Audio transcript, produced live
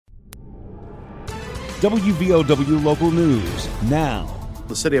WVOW Local News now.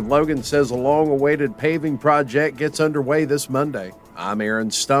 The City of Logan says a long-awaited paving project gets underway this Monday. I'm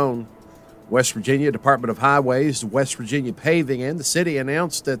Aaron Stone. West Virginia Department of Highways, West Virginia Paving, and the city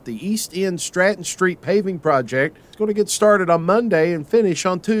announced that the East End Stratton Street paving project is going to get started on Monday and finish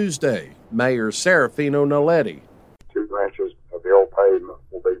on Tuesday. Mayor Serafino Noletti. 2 inches of the old pavement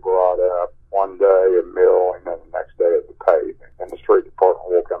will be brought up one day at mill, and then the next day at the paving. And the street department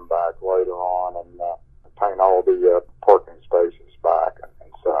will come back later on and paint all the parking spaces back and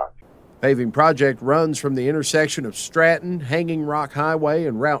such. Paving project runs from the intersection of Stratton, Hanging Rock Highway,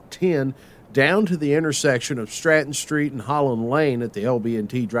 and Route 10 down to the intersection of Stratton Street and Holland Lane at the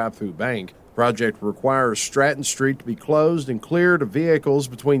LB&T drive-through bank. The project requires Stratton Street to be closed and cleared of vehicles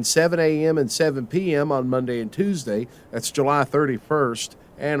between 7 a.m. and 7 p.m. on Monday and Tuesday. That's July 31st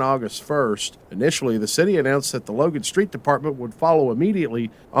and August 1st. Initially, the city announced that the Logan Street Department would follow immediately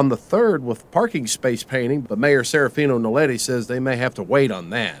on the 3rd with parking space painting, but Mayor Serafino Noletti says they may have to wait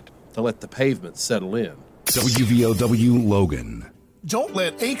on that to let the pavement settle in. WVOW Logan. Don't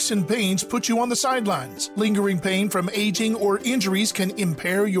let aches and pains put you on the sidelines. Lingering pain from aging or injuries can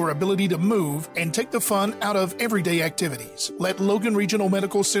impair your ability to move and take the fun out of everyday activities. Let Logan Regional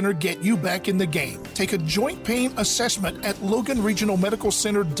Medical Center get you back in the game. Take a joint pain assessment at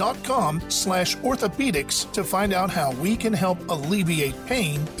loganregionalmedicalcenter.com/orthopedics to find out how we can help alleviate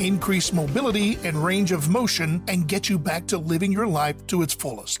pain, increase mobility and range of motion, and get you back to living your life to its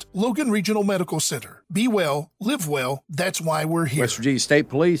fullest. Logan Regional Medical Center. Be well, live well. That's why we're here. West Virginia State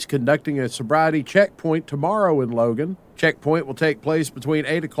Police conducting a sobriety checkpoint tomorrow in Logan. Checkpoint will take place between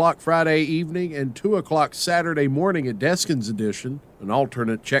 8 o'clock Friday evening and 2 o'clock Saturday morning at Deskins Edition. An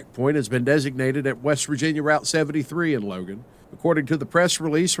alternate checkpoint has been designated at West Virginia Route 73 in Logan. According to the press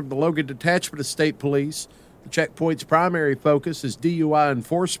release from the Logan Detachment of State Police, the checkpoint's primary focus is DUI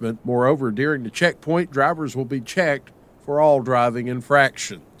enforcement. Moreover, during the checkpoint, drivers will be checked for all driving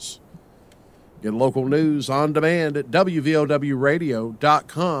infractions. Get local news on demand at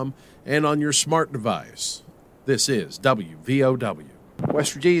WVOWradio.com and on your smart device. This is WVOW.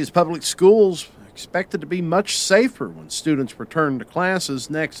 West Virginia's public schools are expected to be much safer when students return to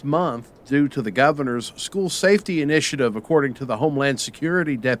classes next month due to the governor's school safety initiative, according to the Homeland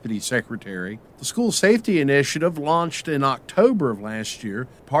Security Deputy Secretary. The school safety initiative launched in October of last year.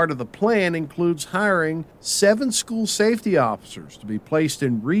 Part of the plan includes hiring 7 school safety officers to be placed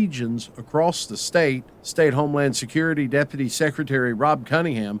in regions across the state. State Homeland Security Deputy Secretary Rob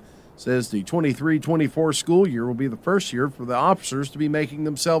Cunningham says the 23-24 school year will be the first year for the officers to be making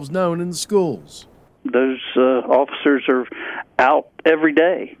themselves known in the schools. Those officers are out every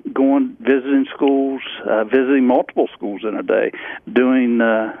day, visiting schools, visiting multiple schools in a day, doing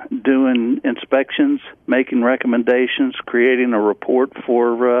inspections, making recommendations, creating a report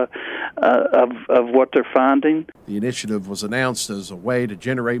for of what they're finding. The initiative was announced as a way to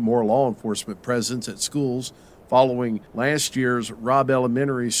generate more law enforcement presence at schools following last year's Robb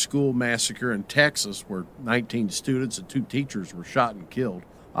Elementary School massacre in Texas, where 19 students and 2 teachers were shot and killed.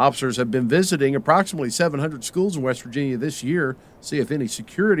 Officers have been visiting approximately 700 schools in West Virginia this year, see if any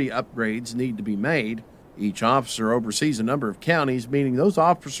security upgrades need to be made. Each officer oversees a number of counties, meaning those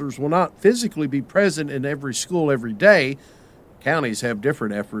officers will not physically be present in every school every day. Counties have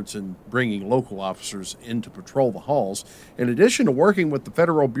different efforts in bringing local officers in to patrol the halls. In addition to working with the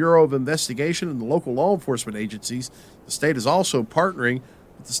Federal Bureau of Investigation and the local law enforcement agencies, the state is also partnering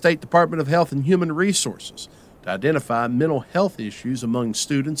with the State Department of Health and Human Resources to identify mental health issues among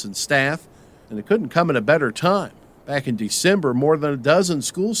students and staff, and it couldn't come at a better time. Back in December, more than a dozen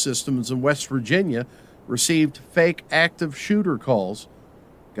school systems in West Virginia received fake active shooter calls.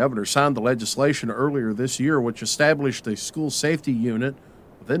 The governor signed the legislation earlier this year, which established a school safety unit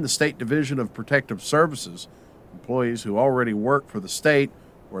within the State Division of Protective Services. Employees who already work for the state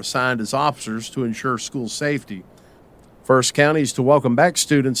were assigned as officers to ensure school safety. First counties to welcome back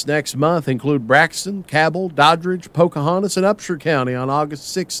students next month include Braxton, Cabell, Doddridge, Pocahontas, and Upshur County on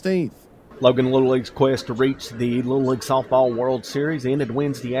August 16th. Logan Little League's quest to reach the Little League Softball World Series ended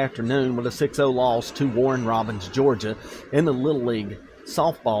Wednesday afternoon with a 6-0 loss to Warren Robins, Georgia, in the Little League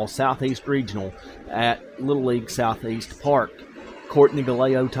Softball Southeast Regional at Little League Southeast Park. Courtney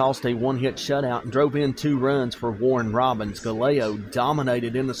Galeo tossed a one-hit shutout and drove in 2 runs for Warren Robins. Galeo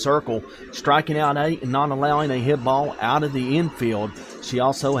dominated in the circle, striking out 8 and not allowing a hit ball out of the infield. She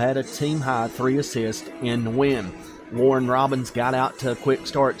also had a team-high 3 assists in the win. Warren Robins got out to a quick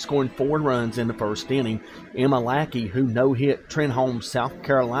start, scoring 4 runs in the first inning. Emma Lackey, who no-hit Trenholm, South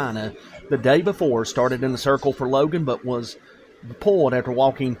Carolina, the day before, started in the circle for Logan, but was pulled after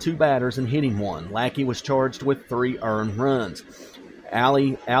walking 2 batters and hitting 1. Lackey was charged with 3 earned runs.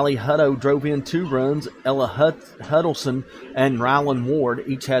 Allie Hutto drove in 2 runs. Ella Huddleston and Rylan Ward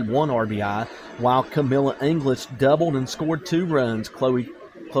each had 1 RBI, while Camilla English doubled and scored 2 runs.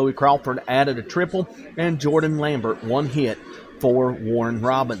 Chloe Crawford added a triple, and Jordan Lambert 1 hit for Warren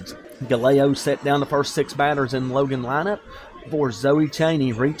Robbins. Galeo set down the first 6 batters in Logan lineup before Zoe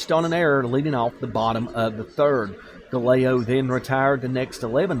Cheney reached on an error leading off the bottom of the 3rd. Galeo then retired the next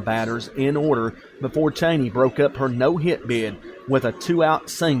 11 batters in order before Cheney broke up her no-hit bid with a 2-out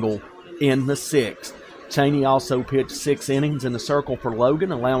single in the 6th. Cheney also pitched 6 innings in the circle for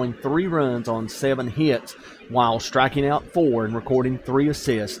Logan, allowing 3 runs on 7 hits while striking out 4 and recording 3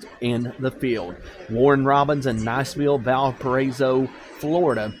 assists in the field. Warren Robbins and Niceville Valparaiso,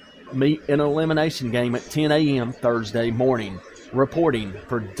 Florida meet in an elimination game at 10 a.m. Thursday morning. Reporting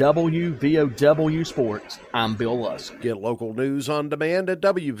for WVOW Sports, I'm Bill Lusk. Get local news on demand at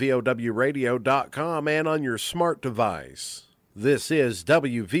WVOWradio.com and on your smart device. This is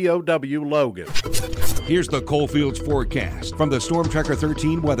WVOW Logan. Here's the Coalfields forecast from the Storm Tracker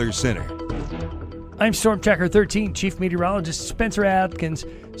 13 Weather Center. I'm Storm Tracker 13 Chief Meteorologist Spencer Atkins.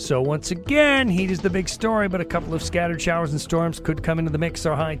 So once again, heat is the big story, but a couple of scattered showers and storms could come into the mix.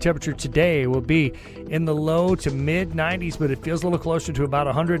 Our high temperature today will be in the low to mid-90s, but it feels a little closer to about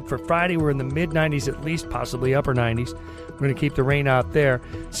 100. For Friday, we're in the mid-90s at least, possibly upper 90s. We're going to keep the rain out there.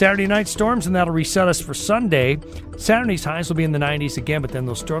 Saturday night storms, and that'll reset us for Sunday. Saturday's highs will be in the 90s again, but then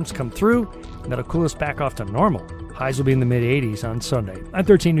those storms come through, and that'll cool us back off to normal. Highs will be in the mid-80s on Sunday. I'm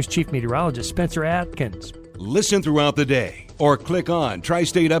 13 News Chief Meteorologist Spencer Atkins. Listen throughout the day or click on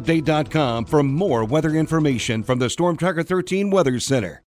tristateupdate.com for more weather information from the Storm Tracker 13 Weather Center.